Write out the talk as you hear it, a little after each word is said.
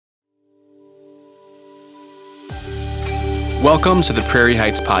Welcome to the Prairie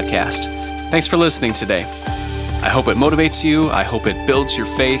Heights Podcast. Thanks for listening today. I hope it motivates you, I hope it builds your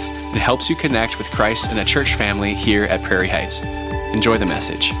faith, and helps you connect with Christ and a church family here at Prairie Heights. Enjoy the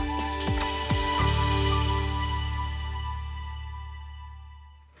message.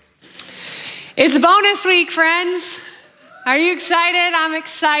 It's bonus week, friends. Are you excited? I'm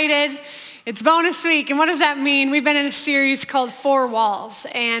excited. It's bonus week, and what does that mean? We've been in a series called Four Walls,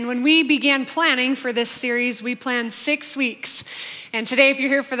 and when we began planning for this series, we planned 6 weeks. And today, if you're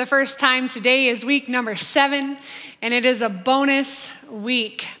here for the first time, today is week number 7, and it is a bonus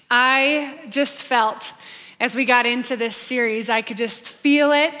week. I just felt, as we got into this series, I could just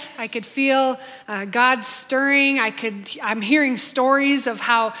feel it. I could feel God stirring. I'm hearing stories of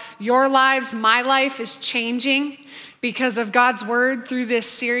how your lives, my life is changing because of God's word through this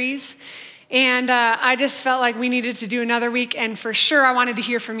series. And I just felt like we needed to do another week, and for sure I wanted to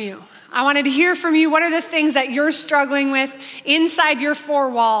hear from you. I wanted to hear from you. What are the things that you're struggling with inside your four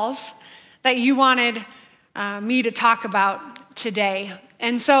walls that you wanted me to talk about today?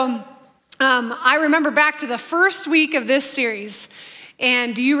 And so I remember back to the first week of this series,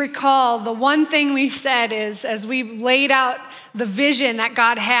 and do you recall the one thing we said is, as we laid out the vision that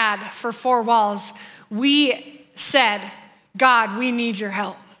God had for Four Walls, we said, God, we need your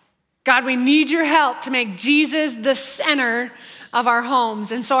help. God, we need your help to make Jesus the center of our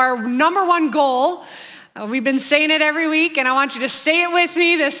homes. And so our number one goal, we've been saying it every week, and I want you to say it with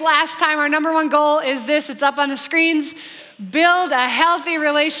me this last time. Our number one goal is this. It's up on the screens. Build a healthy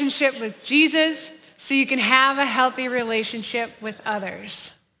relationship with Jesus so you can have a healthy relationship with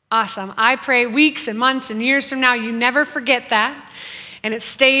others. Awesome. I pray weeks and months and years from now, you never forget that, and it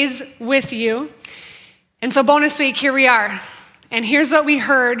stays with you. And so bonus week, here we are. And here's what we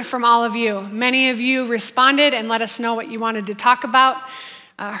heard from all of you. Many of you responded and let us know what you wanted to talk about.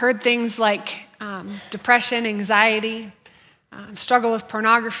 Heard things like depression, anxiety, struggle with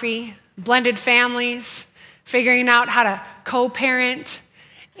pornography, blended families, figuring out how to co-parent.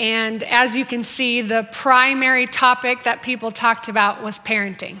 And as you can see, the primary topic that people talked about was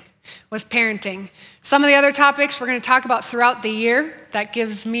parenting. Some of the other topics we're going to talk about throughout the year that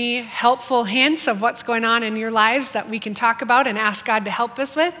gives me helpful hints of what's going on in your lives that we can talk about and ask God to help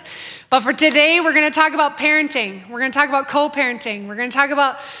us with. But for today, we're going to talk about parenting. We're going to talk about co-parenting. We're going to talk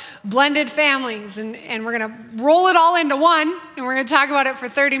about blended families, and we're going to roll it all into one, and we're going to talk about it for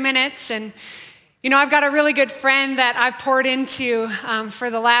 30 minutes. And you know, I've got a really good friend that I've poured into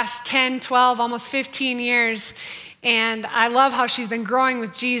for the last 10, 12, almost 15 years. And I love how she's been growing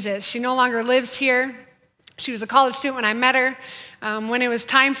with Jesus. She no longer lives here. She was a college student when I met her. When it was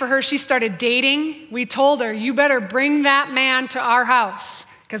time for her, she started dating. We told her, you better bring that man to our house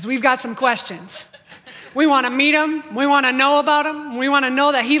because we've got some questions. We want to meet him. We want to know about him. We want to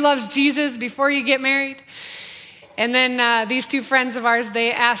know that he loves Jesus before you get married. And then these two friends of ours,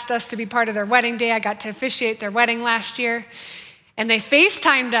 they asked us to be part of their wedding day. I got to officiate their wedding last year. And they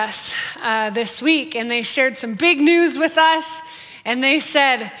FaceTimed us this week, and they shared some big news with us. And they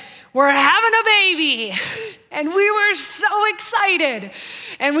said, we're having a baby. And we were so excited.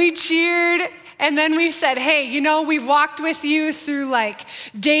 And we cheered. And then we said, hey, you know, we've walked with you through like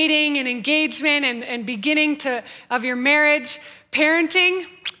dating and engagement and beginning of your marriage. Parenting,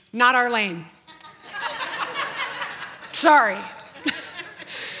 not our lane. Sorry.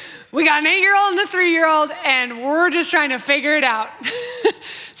 We got an 8-year-old and a 3-year-old, and we're just trying to figure it out.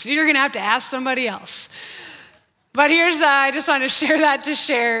 So you're going to have to ask somebody else. But I just want to share that to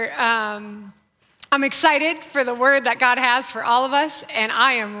share. I'm excited for the word that God has for all of us, and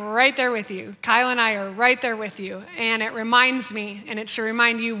I am right there with you. Kyle and I are right there with you. And it reminds me, and it should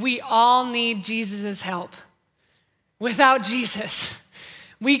remind you, we all need Jesus' help. Without Jesus,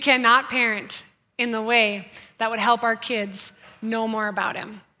 we cannot parent in the way that would help our kids know more about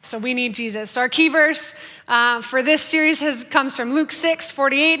him. So we need Jesus. So our key verse for this series comes from Luke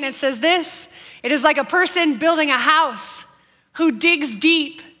 6:48, and it says this: it is like a person building a house who digs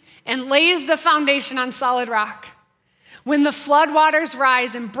deep and lays the foundation on solid rock. When the floodwaters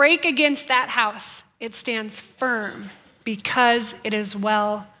rise and break against that house, it stands firm because it is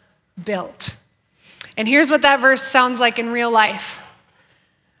well built. And here's what that verse sounds like in real life.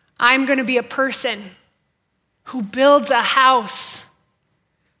 I'm going to be a person who builds a house,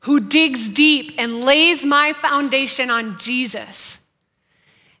 who digs deep and lays my foundation on Jesus.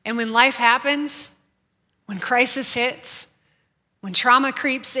 And when life happens, when crisis hits, when trauma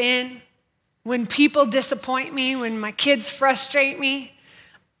creeps in, when people disappoint me, when my kids frustrate me,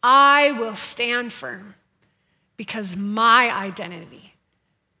 I will stand firm because my identity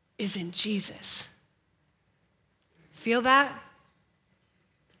is in Jesus. Feel that?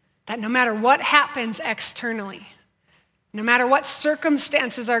 That no matter what happens externally, no matter what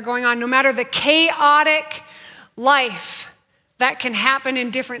circumstances are going on, no matter the chaotic life that can happen in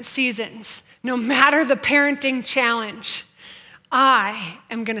different seasons, no matter the parenting challenge, I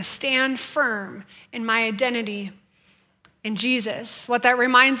am going to stand firm in my identity in Jesus. What that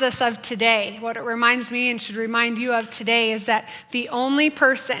reminds us of today, what it reminds me and should remind you of today, is that the only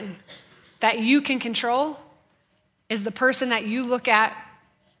person that you can control is the person that you look at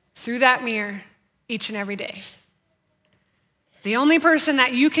through that mirror each and every day. The only person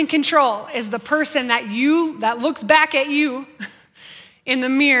that you can control is the person that looks back at you in the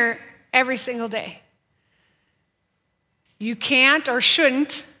mirror every single day. You can't or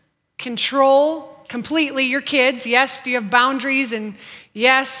shouldn't control completely your kids. Yes, do you have boundaries? And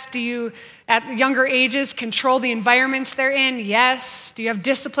yes, do you, at younger ages, control the environments they're in? Yes. Do you have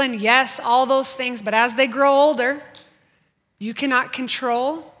discipline? Yes, all those things. But as they grow older, you cannot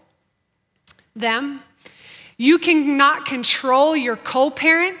control them. You cannot control your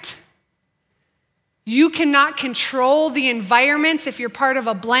co-parent. You cannot control the environments if you're part of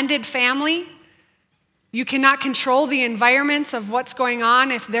a blended family. You cannot control the environments of what's going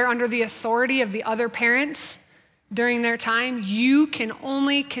on if they're under the authority of the other parents during their time. You can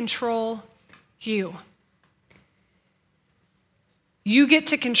only control you. You get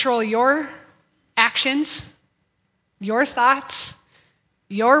to control your actions, your thoughts,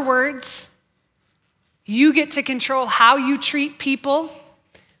 your words. You get to control how you treat people,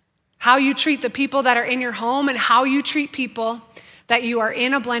 how you treat the people that are in your home, and how you treat people that you are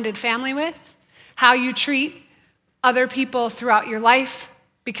in a blended family with, how you treat other people throughout your life,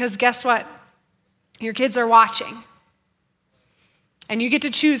 because guess what? Your kids are watching. And you get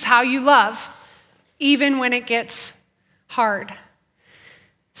to choose how you love, even when it gets hard.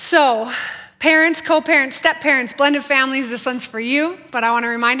 So, parents, co-parents, step-parents, blended families, this one's for you. But I want to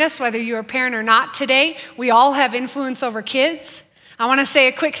remind us, whether you're a parent or not today, we all have influence over kids. I want to say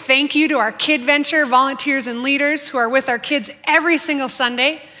a quick thank you to our Kid Venture volunteers and leaders who are with our kids every single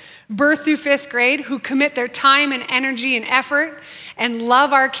Sunday, birth through 5th grade, who commit their time and energy and effort and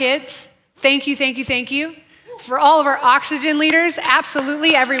love our kids. Thank you, thank you, thank you. For all of our Oxygen leaders,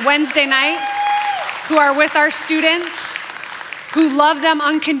 absolutely, every Wednesday night, who are with our students, who love them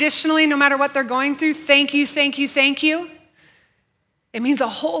unconditionally no matter what they're going through. Thank you, thank you, thank you. It means a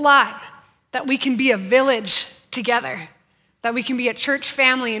whole lot that we can be a village together, that we can be a church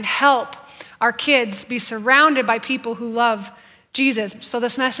family and help our kids be surrounded by people who love Jesus. So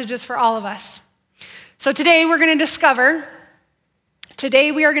this message is for all of us. So today we are going to discover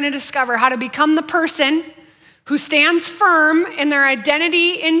how to become the person who stands firm in their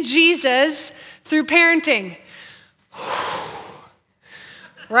identity in Jesus through parenting.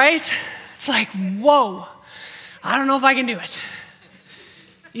 Right? It's like, whoa, I don't know if I can do it.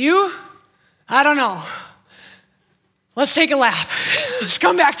 You? I don't know. Let's take a lap. Let's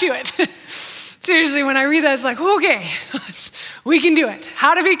come back to it. Seriously, when I read that, it's like, okay, we can do it.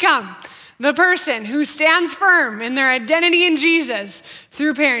 How to become the person who stands firm in their identity in Jesus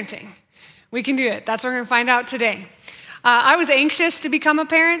through parenting. We can do it. That's what we're going to find out today. I was anxious to become a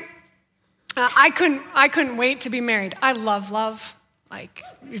parent. I couldn't wait to be married. I love love. Like,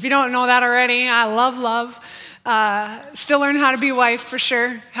 if you don't know that already, I love love. Still learning how to be a wife for sure.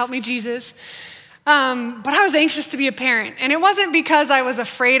 Help me, Jesus. But I was anxious to be a parent. And it wasn't because I was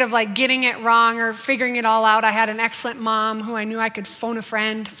afraid of like getting it wrong or figuring it all out. I had an excellent mom who I knew I could phone a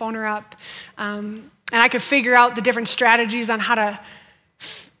friend, phone her up. And I could figure out the different strategies on how to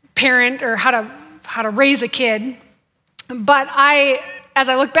parent or how to raise a kid. But as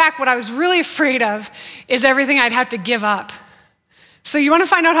I look back, what I was really afraid of is everything I'd have to give up. So you want to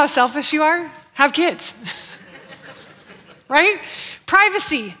find out how selfish you are? Have kids. Right?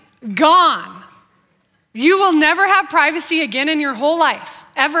 Privacy, gone. You will never have privacy again in your whole life,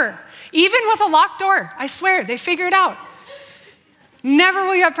 ever. Even with a locked door, I swear, they figure it out. Never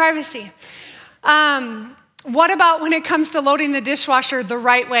will you have privacy. What about when it comes to loading the dishwasher the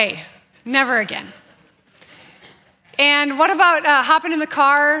right way? Never again. And what about hopping in the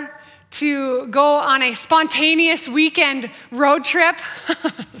car to go on a spontaneous weekend road trip?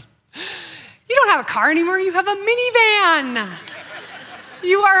 You don't have a car anymore, you have a minivan.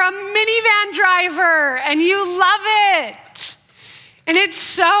 You are a minivan driver and you love it. And it's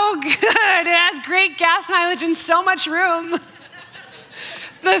so good. It has great gas mileage and so much room.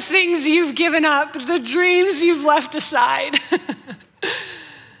 The things you've given up, the dreams you've left aside.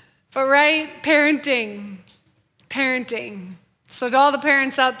 But right, parenting. So to all the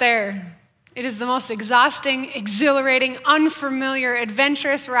parents out there, it is the most exhausting, exhilarating, unfamiliar,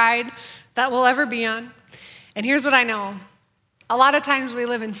 adventurous ride that we'll ever be on. And here's what I know. A lot of times we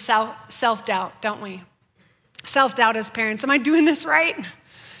live in self-doubt, don't we? Self-doubt as parents. Am I doing this right?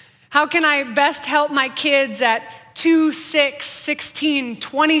 How can I best help my kids at 2, 6, 16,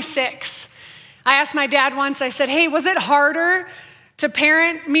 26? I asked my dad once, I said, hey, was it harder to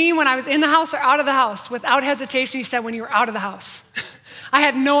parent me when I was in the house or out of the house? Without hesitation, he said, when you were out of the house. I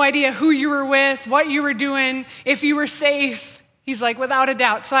had no idea who you were with, what you were doing, if you were safe. He's like, without a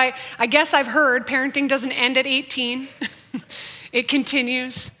doubt. So I guess I've heard parenting doesn't end at 18. It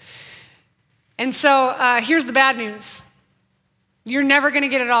continues. And so here's the bad news. You're never going to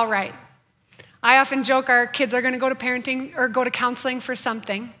get it all right. I often joke our kids are going to go to parenting or go to counseling for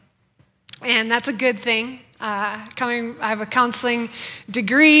something. And that's a good thing. I have a counseling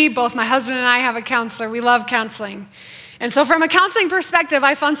degree. Both my husband and I have a counselor. We love counseling. And so from a counseling perspective,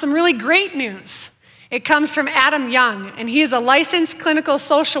 I found some really great news. It comes from Adam Young, and he is a licensed clinical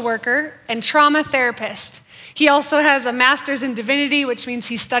social worker and trauma therapist. He also has a master's in divinity, which means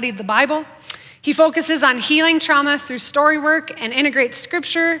he studied the Bible. He focuses on healing trauma through story work and integrates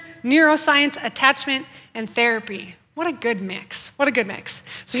scripture, neuroscience, attachment, and therapy. What a good mix. What a good mix.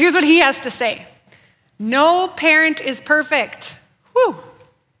 So here's what he has to say. No parent is perfect. Whew.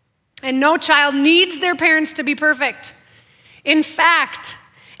 And no child needs their parents to be perfect. In fact,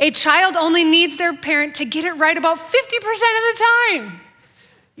 a child only needs their parent to get it right about 50% of the time.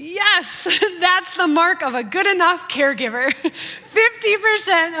 Yes, that's the mark of a good enough caregiver.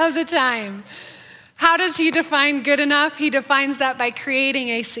 50% of the time. How does he define good enough? He defines that by creating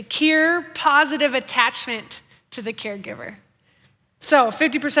a secure, positive attachment to the caregiver. So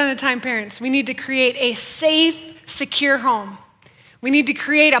 50% of the time, parents, we need to create a safe, secure home. We need to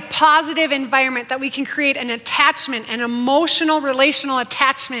create a positive environment that we can create an attachment, an emotional, relational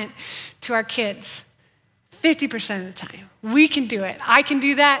attachment to our kids. 50% of the time. We can do it. I can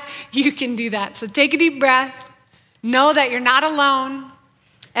do that. You can do that. So take a deep breath. Know that you're not alone.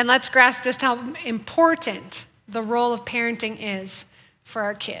 And let's grasp just how important the role of parenting is for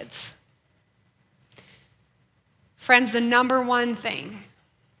our kids. Friends, the number one thing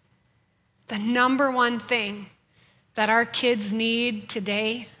that our kids need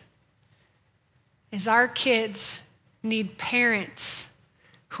today is our kids need parents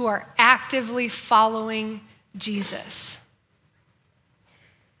who are actively following Jesus.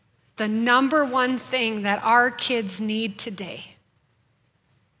 The number one thing that our kids need today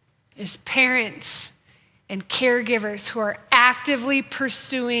is parents and caregivers who are actively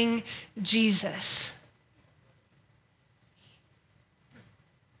pursuing Jesus.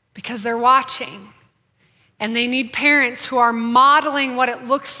 Because they're watching, and they need parents who are modeling what it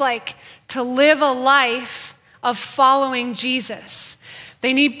looks like to live a life of following Jesus.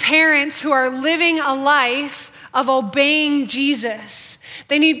 They need parents who are living a life of obeying Jesus.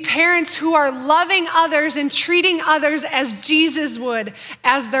 They need parents who are loving others and treating others as Jesus would,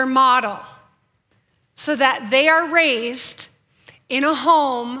 as their model, so that they are raised in a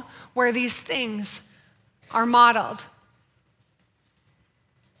home where these things are modeled.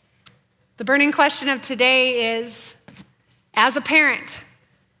 The burning question of today is, as a parent,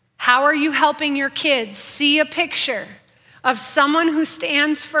 how are you helping your kids see a picture of someone who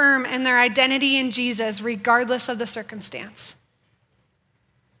stands firm in their identity in Jesus regardless of the circumstance?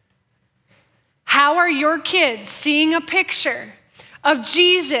 How are your kids seeing a picture of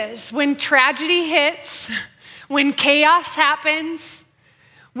Jesus when tragedy hits, when chaos happens,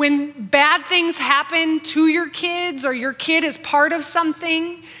 when bad things happen to your kids, or your kid is part of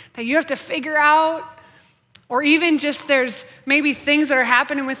something that you have to figure out, or even just there's maybe things that are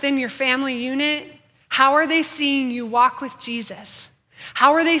happening within your family unit? How are they seeing you walk with Jesus?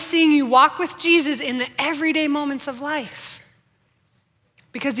 How are they seeing you walk with Jesus in the everyday moments of life?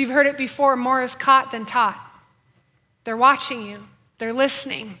 Because you've heard it before, more is caught than taught. They're watching you, they're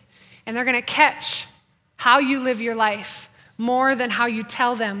listening, and they're gonna catch how you live your life more than how you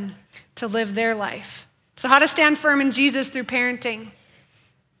tell them to live their life. So how to stand firm in Jesus through parenting.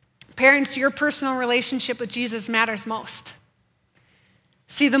 Parents, your personal relationship with Jesus matters most.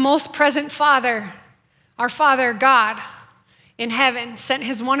 See, the most present Father, our Father God in heaven, sent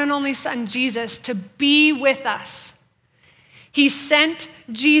his one and only Son, Jesus, to be with us. He sent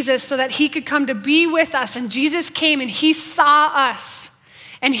Jesus so that he could come to be with us. And Jesus came and he saw us.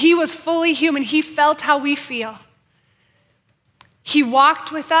 And he was fully human. He felt how we feel. He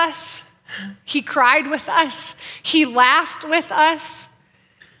walked with us. He cried with us. He laughed with us.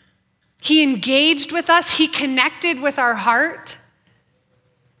 He engaged with us. He connected with our heart.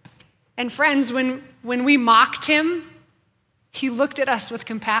 And friends, when we mocked him, he looked at us with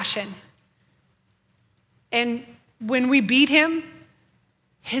compassion. And when we beat him,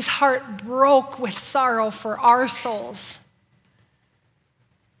 his heart broke with sorrow for our souls.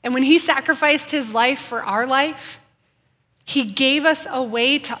 And when he sacrificed his life for our life, he gave us a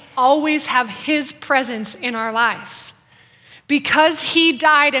way to always have his presence in our lives. Because he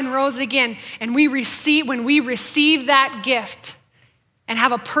died and rose again, and when we receive that gift and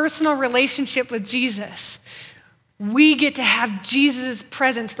have a personal relationship with Jesus, we get to have Jesus'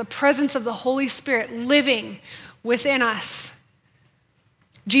 presence, the presence of the Holy Spirit living within us.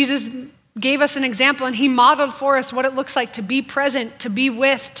 Jesus gave us an example, and he modeled for us what it looks like to be present, to be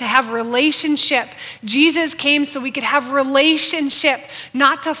with, to have relationship. Jesus came so we could have relationship,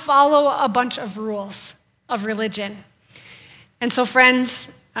 not to follow a bunch of rules of religion. And so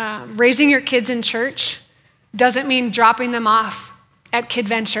friends, raising your kids in church doesn't mean dropping them off at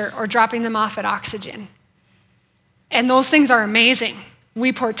KidVenture or dropping them off at Oxygen. And those things are amazing.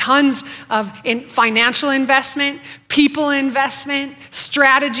 We pour tons of financial investment, people investment,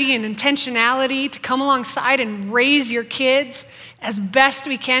 strategy, and intentionality to come alongside and raise your kids as best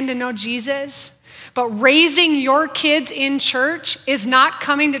we can to know Jesus. But raising your kids in church is not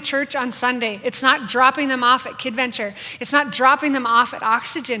coming to church on Sunday. It's not dropping them off at KidVenture. It's not dropping them off at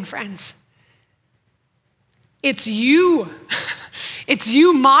Oxygen, friends. It's you. It's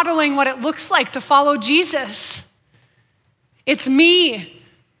you modeling what it looks like to follow Jesus. It's me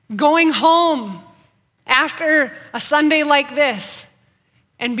going home after a Sunday like this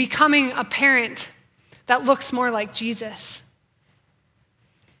and becoming a parent that looks more like Jesus.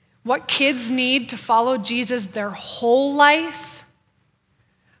 What kids need to follow Jesus their whole life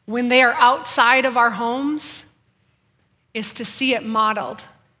when they are outside of our homes is to see it modeled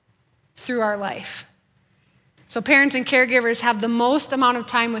through our life. So parents and caregivers have the most amount of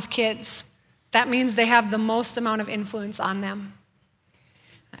time with kids. That means they have the most amount of influence on them.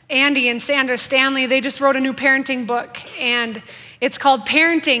 Andy and Sandra Stanley, they just wrote a new parenting book, and it's called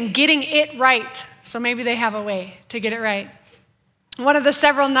Parenting, Getting It Right. So maybe they have a way to get it right. One of the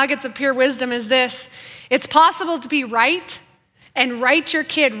several nuggets of pure wisdom is this: it's possible to be right and write your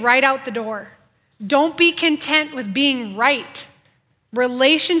kid right out the door. Don't be content with being right.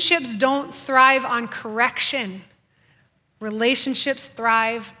 Relationships don't thrive on correction. Relationships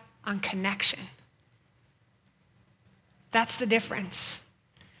thrive on connection. That's the difference.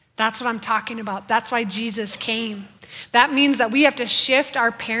 That's what I'm talking about. That's why Jesus came. That means that we have to shift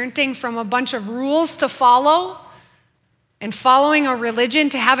our parenting from a bunch of rules to follow and following a religion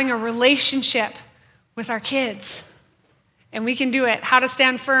to having a relationship with our kids. And we can do it. How to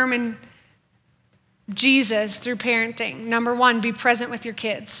stand firm in Jesus through parenting. Number one, be present with your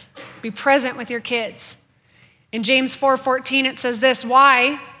kids. Be present with your kids. In James 4:14, it says this: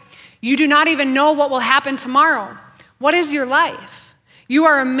 why? You do not even know what will happen tomorrow. What is your life? You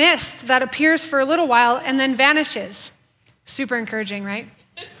are a mist that appears for a little while and then vanishes. Super encouraging, right?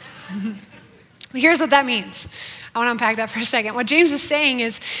 Here's what that means. I want to unpack that for a second. What James is saying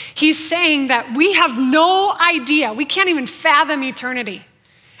is, he's saying that we have no idea. We can't even fathom eternity.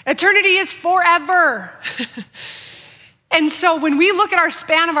 Eternity is forever. And so when we look at our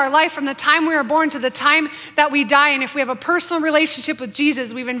span of our life from the time we were born to the time that we die, and if we have a personal relationship with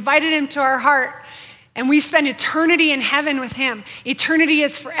Jesus, we've invited him to our heart, and we spend eternity in heaven with him. Eternity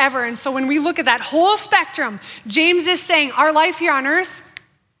is forever. And so when we look at that whole spectrum, James is saying our life here on earth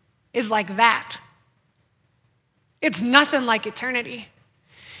is like that. It's nothing like eternity.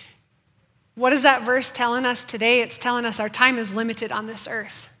 What is that verse telling us today? It's telling us our time is limited on this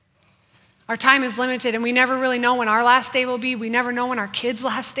earth. Our time is limited, and we never really know when our last day will be. We never know when our kids'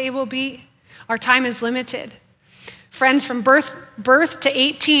 last day will be. Our time is limited. Friends, from birth to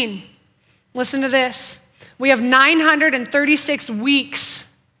 18, listen to this. We have 936 weeks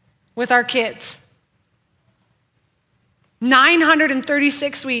with our kids.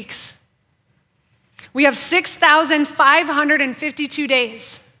 936 weeks. We have 6,552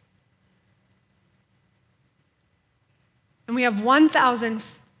 days. And we have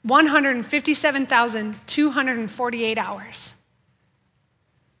 157,248 hours.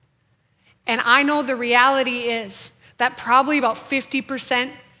 And I know the reality is that probably about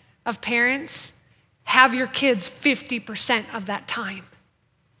 50% of parents have your kids 50% of that time.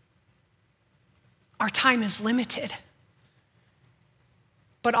 Our time is limited.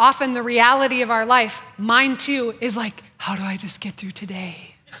 But often the reality of our life, mine too, is like, how do I just get through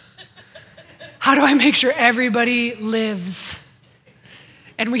today? How do I make sure everybody lives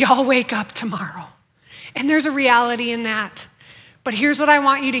and we all wake up tomorrow? And there's a reality in that. But here's what I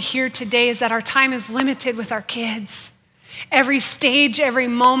want you to hear today is that our time is limited with our kids. Every stage, every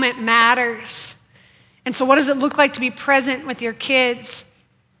moment matters. And so what does it look like to be present with your kids?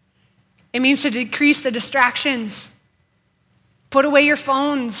 It means to decrease the distractions. Put away your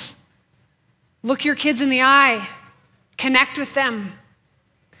phones. Look your kids in the eye. Connect with them.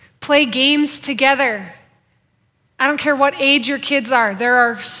 play games together. I don't care what age your kids are. There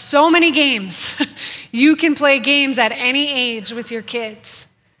are so many games. You can play games at any age with your kids.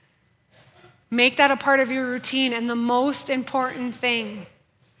 Make that a part of your routine. And the most important thing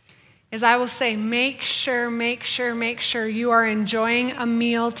is, I will say, make sure you are enjoying a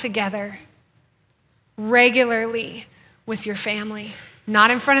meal together regularly with your family.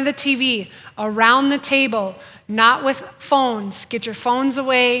 Not in front of the TV, around the table, not with phones. Get your phones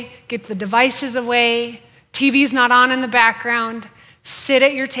away, get the devices away. TV's not on in the background. Sit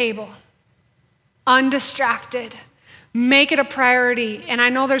at your table, undistracted. Make it a priority. And I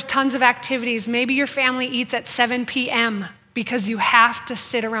know there's tons of activities. Maybe your family eats at 7 p.m. because you have to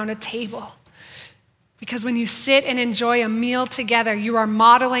sit around a table. Because when you sit and enjoy a meal together, you are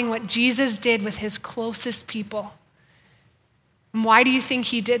modeling what Jesus did with his closest people. And why do you think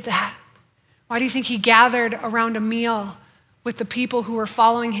he did that? Why do you think he gathered around a meal with the people who were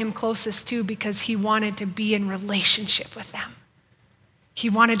following him closest to? Because he wanted to be in relationship with them. He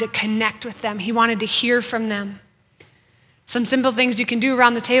wanted to connect with them. He wanted to hear from them. Some simple things you can do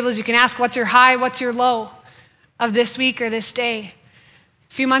around the table is you can ask, what's your high, what's your low of this week or this day?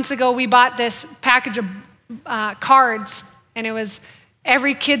 A few months ago, we bought this package of cards, and it was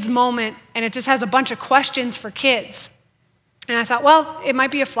every kid's moment, and it just has a bunch of questions for kids. And I thought, well, it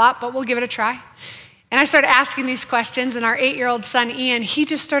might be a flop, but we'll give it a try. And I started asking these questions, and our 8-year-old son, Ian, he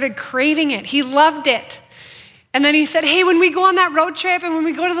just started craving it. He loved it. And then he said, hey, when we go on that road trip and when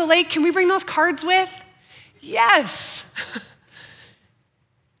we go to the lake, can we bring those cards with? Yes.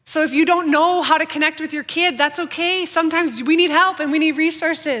 So if you don't know how to connect with your kid, that's okay. Sometimes we need help and we need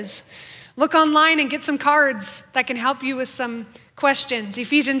resources. Look online and get some cards that can help you with some questions.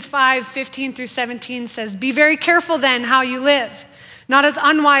 Ephesians 5:15-17 says, be very careful then how you live, not as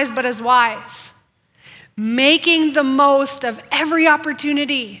unwise, but as wise, making the most of every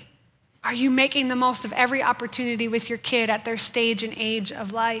opportunity. Are you making the most of every opportunity with your kid at their stage and age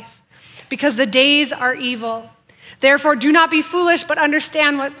of life? Because the days are evil. Therefore, do not be foolish, but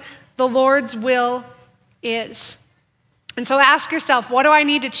understand what the Lord's will is. And so ask yourself, what do I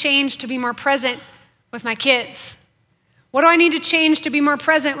need to change to be more present with my kids? What do I need to change to be more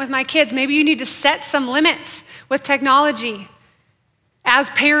present with my kids? Maybe you need to set some limits with technology as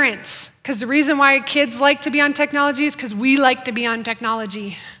parents, because the reason why kids like to be on technology is because we like to be on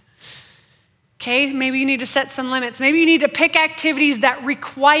technology. Okay, maybe you need to set some limits. Maybe you need to pick activities that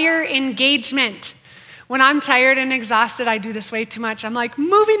require engagement. When I'm tired and exhausted, I do this way too much. I'm like,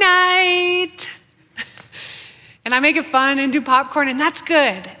 movie night. And I make it fun and do popcorn, and that's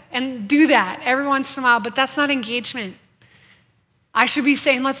good. And do that every once in a while, but that's not engagement. I should be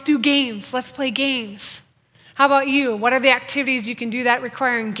saying, let's do games. Let's play games. How about you? What are the activities you can do that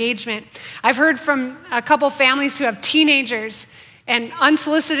require engagement? I've heard from a couple families who have teenagers, and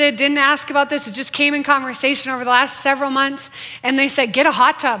unsolicited, didn't ask about this. It just came in conversation over the last several months. And they said, get a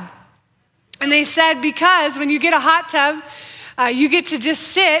hot tub. And they said, because when you get a hot tub, you get to just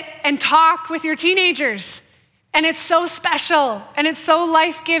sit and talk with your teenagers. And it's so special and it's so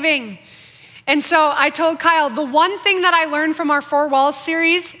life-giving. And so I told Kyle, the one thing that I learned from our 4 Walls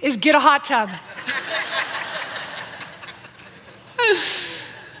series is get a hot tub.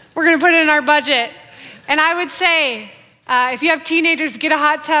 We're gonna put it in our budget. And I would say, if you have teenagers, get a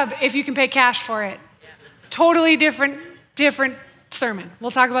hot tub if you can pay cash for it. Totally different sermon.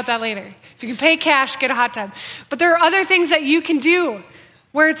 We'll talk about that later. If you can pay cash, get a hot tub. But there are other things that you can do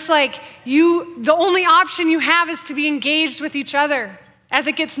where it's like the only option you have is to be engaged with each other. As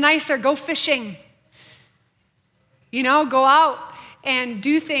it gets nicer, go fishing. Go out and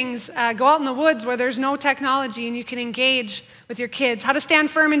do things. Go out in the woods where there's no technology and you can engage with your kids. How to stand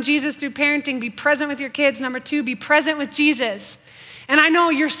firm in Jesus through parenting. Be present with your kids. Number 2, be present with Jesus. And I know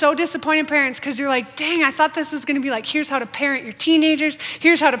you're so disappointed, parents, because you're like, dang, I thought this was going to be like, here's how to parent your teenagers.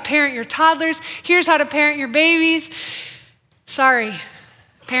 Here's how to parent your toddlers. Here's how to parent your babies. Sorry,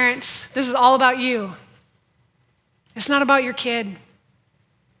 parents, this is all about you. It's not about your kid.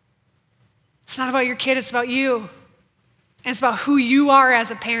 It's not about your kid, it's about you. And it's about who you are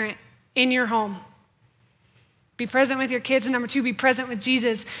as a parent in your home. Be present with your kids. And number 2, be present with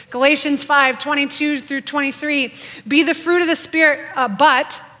Jesus. Galatians 5:22-23. Be the fruit of the Spirit,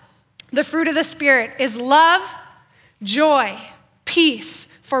 but the fruit of the Spirit is love, joy, peace,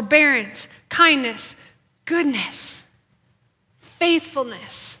 forbearance, kindness, goodness,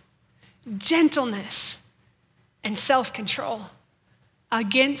 faithfulness, gentleness, and self-control.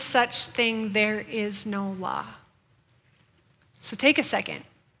 Against such thing there is no law. So take a second.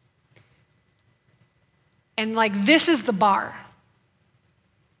 And this is the bar.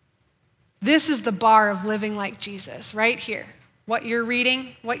 This is the bar of living like Jesus, right here. what you're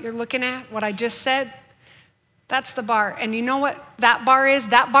reading, what you're looking at, what I just said, that's the bar. And you know what that bar is?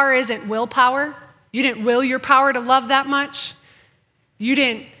 That bar isn't willpower. You didn't will your power to love that much. You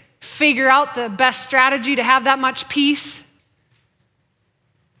didn't figure out the best strategy to have that much peace.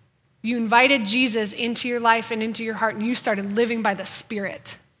 You invited Jesus into your life and into your heart, and you started living by the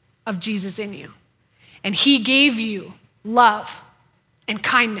Spirit of Jesus in you. And he gave you love and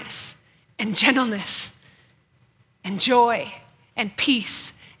kindness and gentleness and joy and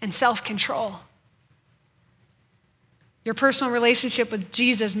peace and self-control. Your personal relationship with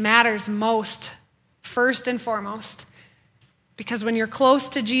Jesus matters most, first and foremost, because when you're close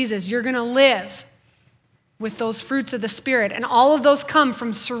to Jesus, you're going to live with those fruits of the Spirit. And all of those come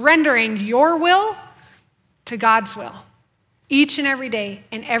from surrendering your will to God's will each and every day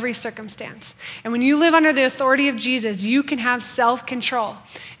in every circumstance. And when you live under the authority of Jesus, you can have self-control.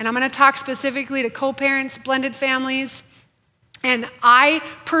 And I'm going to talk specifically to co-parents, blended families. And I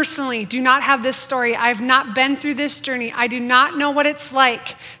personally do not have this story. I've not been through this journey. I do not know what it's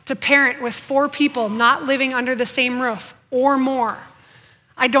like to parent with 4 people not living under the same roof or more.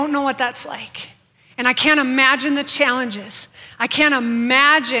 I don't know what that's like. And I can't imagine the challenges. I can't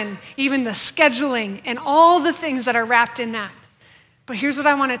imagine even the scheduling and all the things that are wrapped in that. But here's what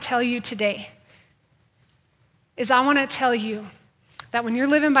I want to tell you today, is I want to tell you that when you're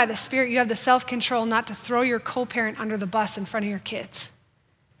living by the Spirit, you have the self-control not to throw your co-parent under the bus in front of your kids.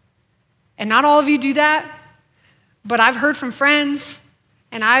 And not all of you do that, but I've heard from friends,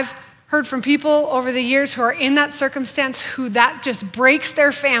 and I've heard from people over the years who are in that circumstance who that just breaks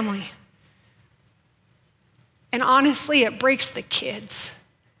their family. And honestly, it breaks the kids,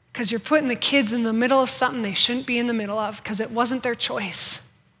 because you're putting the kids in the middle of something they shouldn't be in the middle of because it wasn't their choice.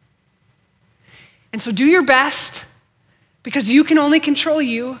 And so do your best, because you can only control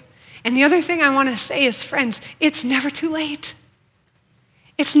you. And the other thing I want to say is, friends, it's never too late.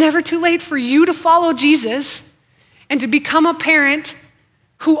 It's never too late for you to follow Jesus and to become a parent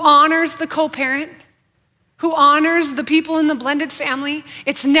who honors the co-parent, who honors the people in the blended family.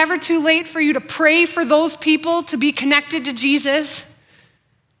 It's never too late for you to pray for those people to be connected to Jesus,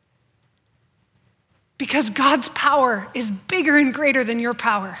 because God's power is bigger and greater than your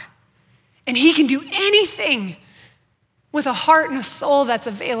power. And he can do anything with a heart and a soul that's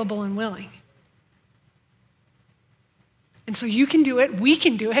available and willing. And so you can do it, we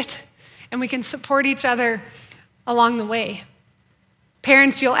can do it, and we can support each other along the way.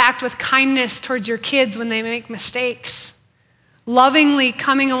 Parents, you'll act with kindness towards your kids when they make mistakes, lovingly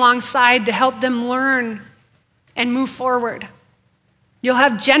coming alongside to help them learn and move forward. You'll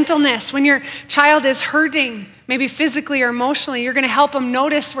have gentleness when your child is hurting, maybe physically or emotionally. You're going to help them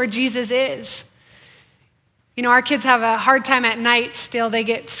notice where Jesus is. You know, our kids have a hard time at night still. They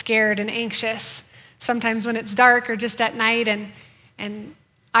get scared and anxious, sometimes when it's dark or just at night. And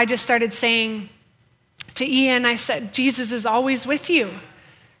I just started saying to Ian, I said, Jesus is always with you.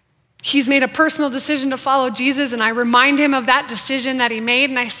 He's made a personal decision to follow Jesus, and I remind him of that decision that he made,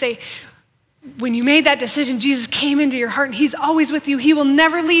 and I say, when you made that decision, Jesus came into your heart, and he's always with you. He will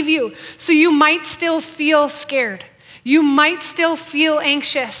never leave you. So you might still feel scared. You might still feel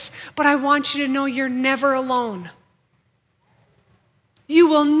anxious, but I want you to know you're never alone. You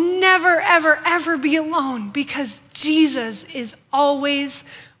will never, ever, ever be alone, because Jesus is always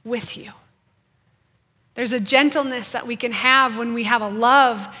with you. There's a gentleness that we can have when we have a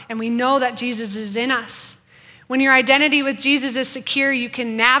love and we know that Jesus is in us. When your identity with Jesus is secure, you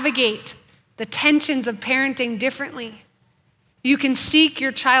can navigate the tensions of parenting differently. You can seek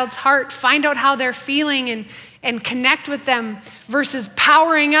your child's heart, find out how they're feeling, and connect with them versus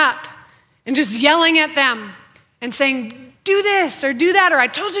powering up and just yelling at them and saying, do this or do that, or I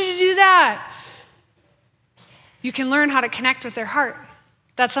told you to do that. You can learn how to connect with their heart.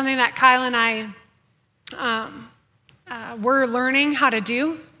 That's something that Kyle and I we're learning how to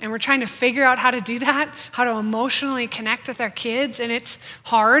do, and we're trying to figure out how to do that, how to emotionally connect with our kids, and it's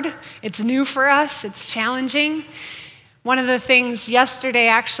hard. It's new for us. It's challenging. One of the things yesterday,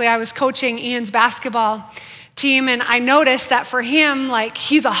 actually, I was coaching Ian's basketball team, and I noticed that for him, like,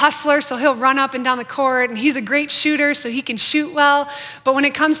 he's a hustler, so he'll run up and down the court, and he's a great shooter, so he can shoot well, but when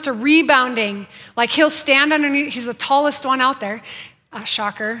it comes to rebounding, like, he'll stand underneath, he's the tallest one out there,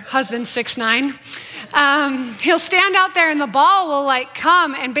 shocker, husband 6'9". He'll stand out there and the ball will like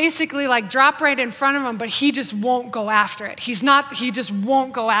come and basically like drop right in front of him, but he just won't go after it. He just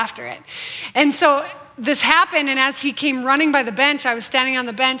won't go after it. And so this happened, and as he came running by the bench, I was standing on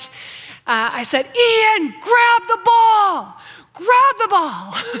the bench, I said, Ian, grab the ball.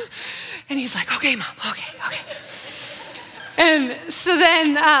 And he's like, okay, Mom, okay. And so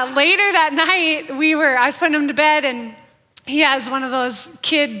then later that night, I was putting him to bed, and he has one of those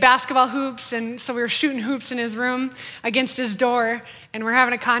kid basketball hoops, and so we were shooting hoops in his room against his door, and we're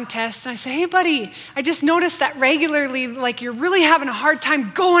having a contest. And I say, hey, buddy, I just noticed that regularly, like you're really having a hard time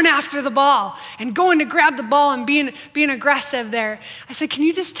going after the ball and going to grab the ball and being aggressive there. I said, can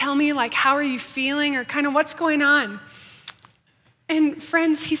you just tell me, like, how are you feeling or kind of what's going on? And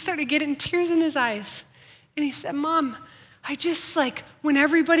friends, he started getting tears in his eyes. And he said, Mom, I just when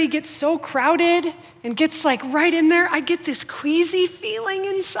everybody gets so crowded and gets right in there, I get this queasy feeling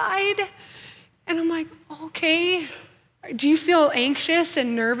inside. And I'm like, okay. Do you feel anxious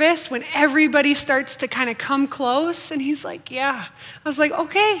and nervous when everybody starts to kind of come close? And he's like, yeah. I was like,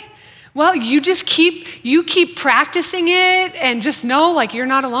 okay. Well, you keep practicing it and just know you're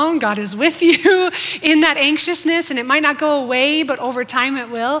not alone. God is with you in that anxiousness, and it might not go away, but over time it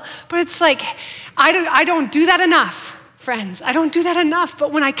will. But it's I don't do that enough, friends. I don't do that enough.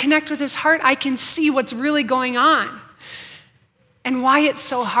 But when I connect with his heart, I can see what's really going on and why it's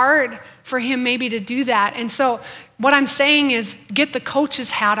so hard for him maybe to do that. And so what I'm saying is get the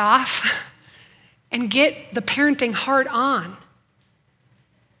coach's hat off and get the parenting heart on.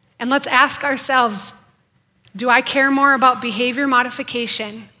 And let's ask ourselves, do I care more about behavior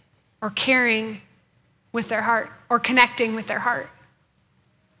modification or caring with their heart or connecting with their heart?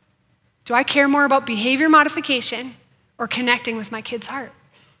 Do I care more about behavior modification or connecting with my kid's heart?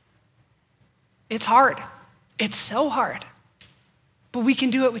 It's hard. It's so hard. But we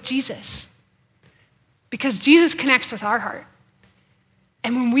can do it with Jesus because Jesus connects with our heart.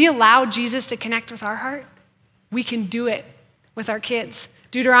 And when we allow Jesus to connect with our heart, we can do it with our kids.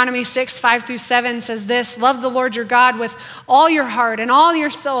 Deuteronomy 6:5-7 says this, love the Lord your God with all your heart and all your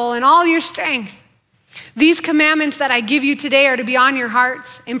soul and all your strength. These commandments that I give you today are to be on your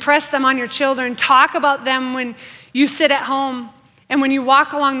hearts. Impress them on your children. Talk about them when you sit at home and when you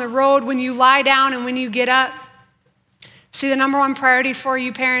walk along the road, when you lie down and when you get up. See, the number one priority for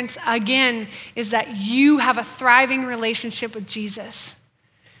you parents, again, is that you have a thriving relationship with Jesus.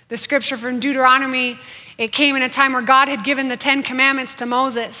 The scripture from Deuteronomy, it came in a time where God had given the 10 commandments to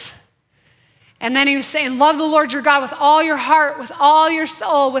Moses. And then he was saying, love the Lord your God with all your heart, with all your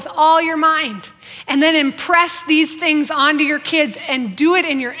soul, with all your mind. And then impress these things onto your kids and do it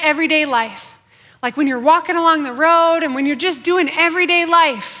in your everyday life. Like when you're walking along the road and when you're just doing everyday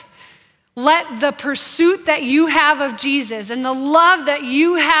life, let the pursuit that you have of Jesus and the love that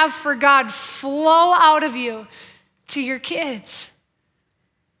you have for God flow out of you to your kids.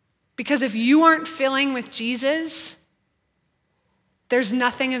 Because if you aren't filling with Jesus, there's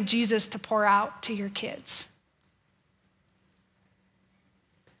nothing of Jesus to pour out to your kids.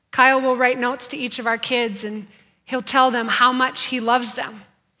 Kyle will write notes to each of our kids and he'll tell them how much he loves them.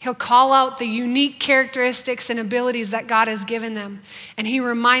 He'll call out the unique characteristics and abilities that God has given them. And he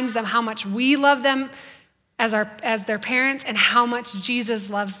reminds them how much we love them as their parents and how much Jesus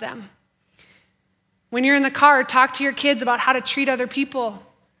loves them. When you're in the car, talk to your kids about how to treat other people,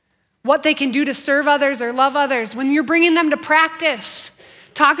 what they can do to serve others or love others. When you're bringing them to practice,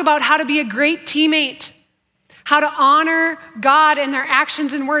 talk about how to be a great teammate, how to honor God in their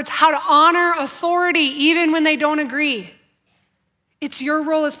actions and words, how to honor authority even when they don't agree. It's your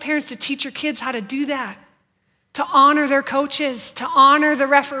role as parents to teach your kids how to do that, to honor their coaches, to honor the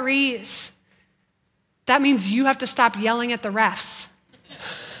referees. That means you have to stop yelling at the refs.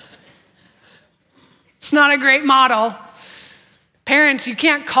 It's not a great model. Parents, you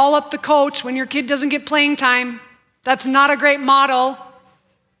can't call up the coach when your kid doesn't get playing time. That's not a great model.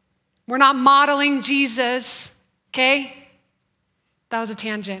 We're not modeling Jesus, okay? That was a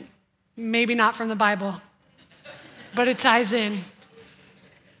tangent. Maybe not from the Bible, but it ties in.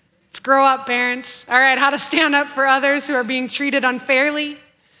 Let's grow up, parents. All right, how to stand up for others who are being treated unfairly.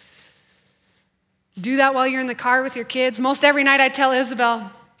 Do that while you're in the car with your kids. Most every night I tell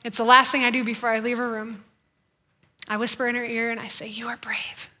Isabel, it's the last thing I do before I leave her room. I whisper in her ear and I say, you are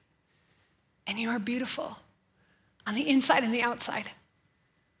brave and you are beautiful on the inside and the outside.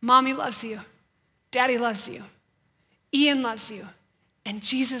 Mommy loves you. Daddy loves you. Ian loves you. And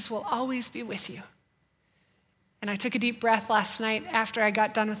Jesus will always be with you. And I took a deep breath last night after I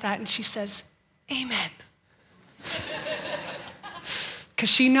got done with that, and she says, amen. Because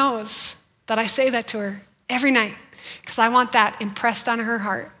she knows that I say that to her every night, because I want that impressed on her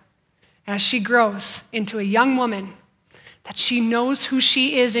heart as she grows into a young woman, that she knows who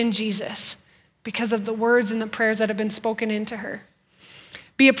she is in Jesus because of the words and the prayers that have been spoken into her.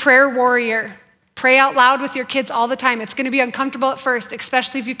 Be a prayer warrior. Pray out loud with your kids all the time. It's going to be uncomfortable at first,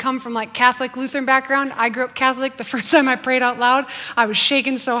 especially if you come from Catholic Lutheran background. I grew up Catholic. The first time I prayed out loud, I was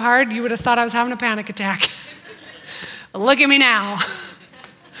shaking so hard you would have thought I was having a panic attack. Look at me now.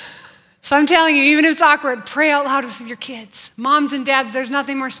 So I'm telling you, even if it's awkward, pray out loud with your kids. Moms and dads, there's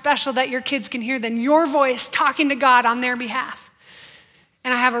nothing more special that your kids can hear than your voice talking to God on their behalf.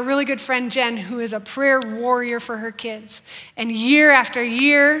 And I have a really good friend, Jen, who is a prayer warrior for her kids. And year after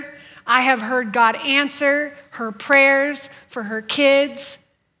year, I have heard God answer her prayers for her kids.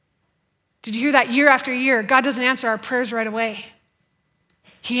 Did you hear that? Year after year, God doesn't answer our prayers right away.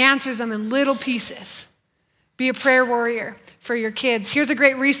 He answers them in little pieces. Be a prayer warrior for your kids. Here's a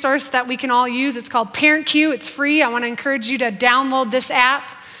great resource that we can all use. It's called ParentQ. It's free. I want to encourage you to download this app.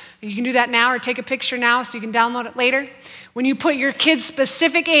 You can do that now or take a picture now so you can download it later. When you put your kid's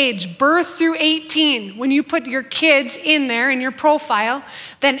specific age, birth through 18, when you put your kids in there in your profile,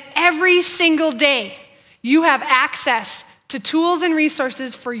 then every single day you have access to tools and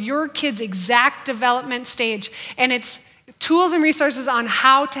resources for your kid's exact development stage. And it's tools and resources on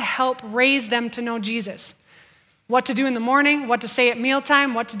how to help raise them to know Jesus. What to do in the morning, what to say at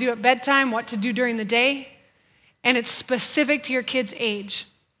mealtime, what to do at bedtime, what to do during the day. And it's specific to your kid's age.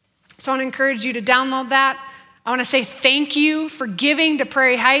 So I want to encourage you to download that. I want to say thank you for giving to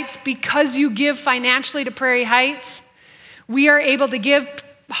Prairie Heights. Because you give financially to Prairie Heights, we are able to give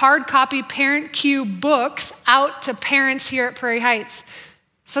hard copy ParentQ books out to parents here at Prairie Heights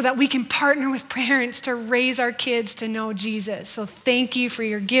so that we can partner with parents to raise our kids to know Jesus. So thank you for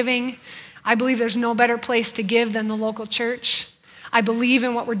your giving. I believe there's no better place to give than the local church. I believe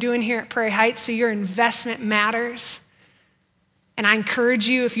in what we're doing here at Prairie Heights, so your investment matters. And I encourage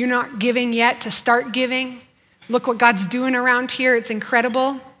you, if you're not giving yet, to start giving. Look what God's doing around here. It's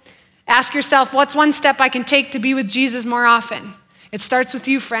incredible. Ask yourself, what's one step I can take to be with Jesus more often? It starts with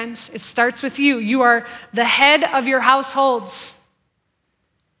you, friends. It starts with you. You are the head of your households.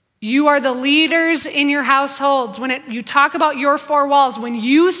 You are the leaders in your households. When you talk about your four walls, when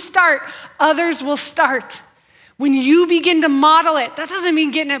you start, others will start. When you begin to model it, that doesn't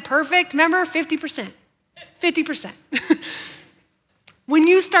mean getting it perfect. Remember, 50%. 50%. When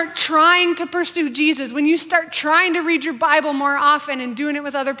you start trying to pursue Jesus, when you start trying to read your Bible more often and doing it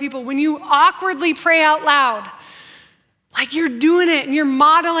with other people, when you awkwardly pray out loud, like you're doing it and you're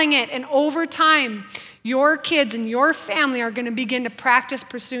modeling it, and over time, your kids and your family are going to begin to practice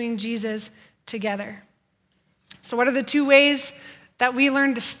pursuing Jesus together. So what are the two ways that we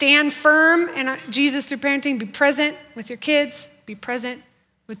learn to stand firm in Jesus through parenting? Be present with your kids, be present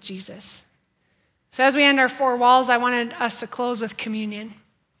with Jesus. So as we end our four walls, I wanted us to close with communion.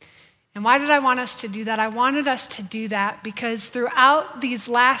 And why did I want us to do that? I wanted us to do that because throughout these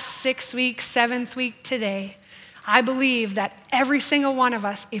last 6 weeks, 7th week today, I believe that every single one of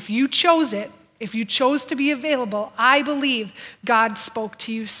us, if you chose it, if you chose to be available, I believe God spoke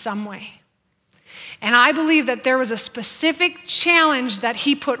to you some way. And I believe that there was a specific challenge that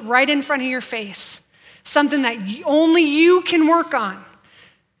he put right in front of your face, something that only you can work on.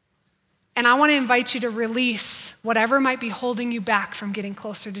 And I want to invite you to release whatever might be holding you back from getting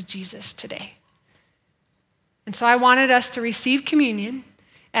closer to Jesus today. And so I wanted us to receive communion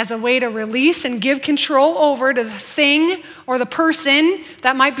as a way to release and give control over to the thing or the person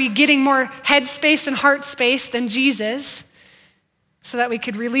that might be getting more head space and heart space than Jesus, so that we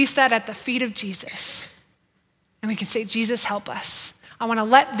could release that at the feet of Jesus. And we can say, Jesus, help us. I want to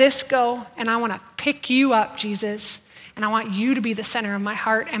let this go, and I want to pick you up, Jesus, and I want you to be the center of my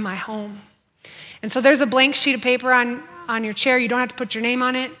heart and my home. And so there's a blank sheet of paper on your chair. You don't have to put your name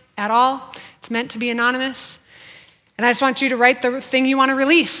on it at all. It's meant to be anonymous. And I just want you to write the thing you want to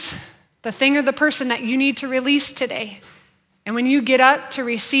release, the thing or the person that you need to release today. And when you get up to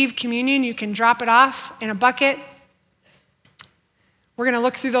receive communion, you can drop it off in a bucket. We're going to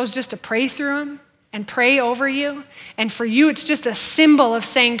look through those just to pray through them and pray over you. And for you, it's just a symbol of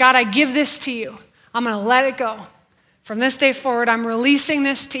saying, God, I give this to you. I'm going to let it go. From this day forward, I'm releasing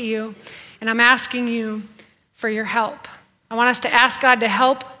this to you, and I'm asking you for your help. I want us to ask God to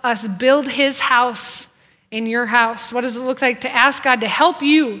help us build his house in your house. What does it look like to ask God to help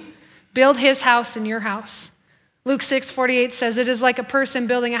you build his house in your house? Luke 6:48 says, it is like a person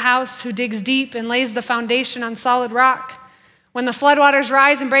building a house who digs deep and lays the foundation on solid rock. When the floodwaters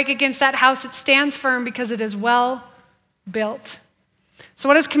rise and break against that house, it stands firm because it is well built. So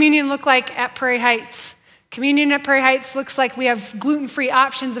what does communion look like at Prairie Heights? Communion at Prairie Heights looks like we have gluten-free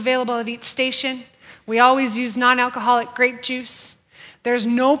options available at each station. We always use non-alcoholic grape juice. There's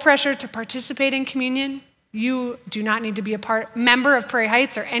no pressure to participate in communion. You do not need to be a member of Prairie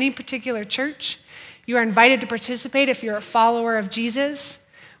Heights or any particular church. You are invited to participate if you're a follower of Jesus.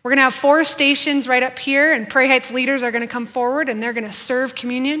 We're going to have 4 stations right up here, and Prairie Heights leaders are going to come forward, and they're going to serve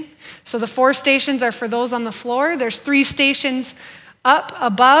communion. So the 4 stations are for those on the floor. There's 3 stations up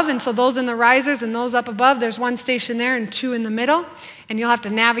above, and so those in the risers and those up above, there's 1 station there and 2 in the middle. and you'll have to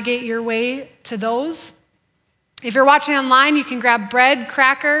navigate your way to those. If you're watching online, you can grab bread,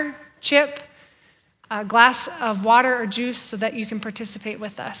 cracker, chip, a glass of water or juice so that you can participate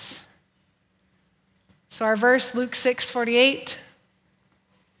with us. So our verse, Luke 6:48,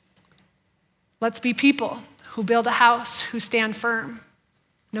 let's be people who build a house, who stand firm,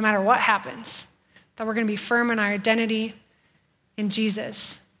 no matter what happens, that we're going to be firm in our identity in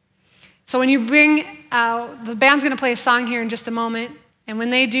Jesus. So when you bring, the band's going to play a song here in just a moment, and when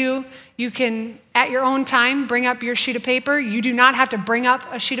they do, you can, at your own time, bring up your sheet of paper. You do not have to bring up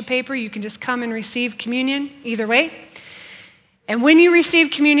a sheet of paper. You can just come and receive communion either way. And when you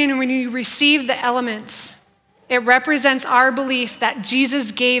receive communion and when you receive the elements, it represents our belief that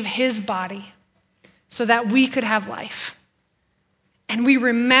Jesus gave his body so that we could have life. And we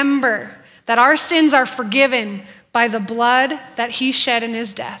remember that our sins are forgiven by the blood that he shed in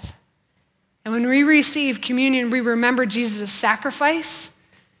his death. And when we receive communion, we remember Jesus' sacrifice.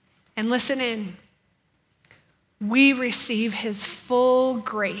 And listen in, we receive his full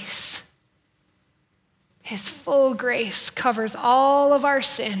grace. His full grace covers all of our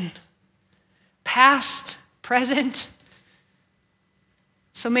sin, past, present.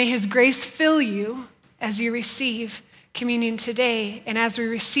 So may his grace fill you as you receive communion today. And as we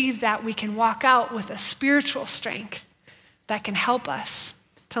receive that, we can walk out with a spiritual strength that can help us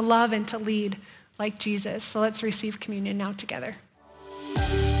to love and to lead like Jesus. So let's receive communion now together.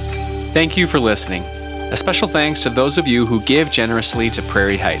 Thank you for listening. A special thanks to those of you who give generously to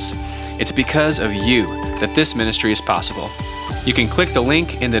Prairie Heights. It's because of you that this ministry is possible. You can click the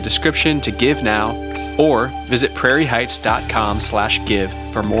link in the description to give now, or visit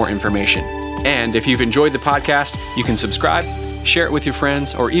prairieheights.com/give for more information. And if you've enjoyed the podcast, you can subscribe, share it with your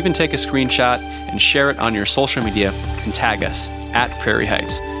friends, or even take a screenshot and share it on your social media and tag us at Prairie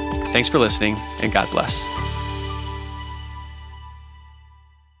Heights. Thanks for listening, and God bless.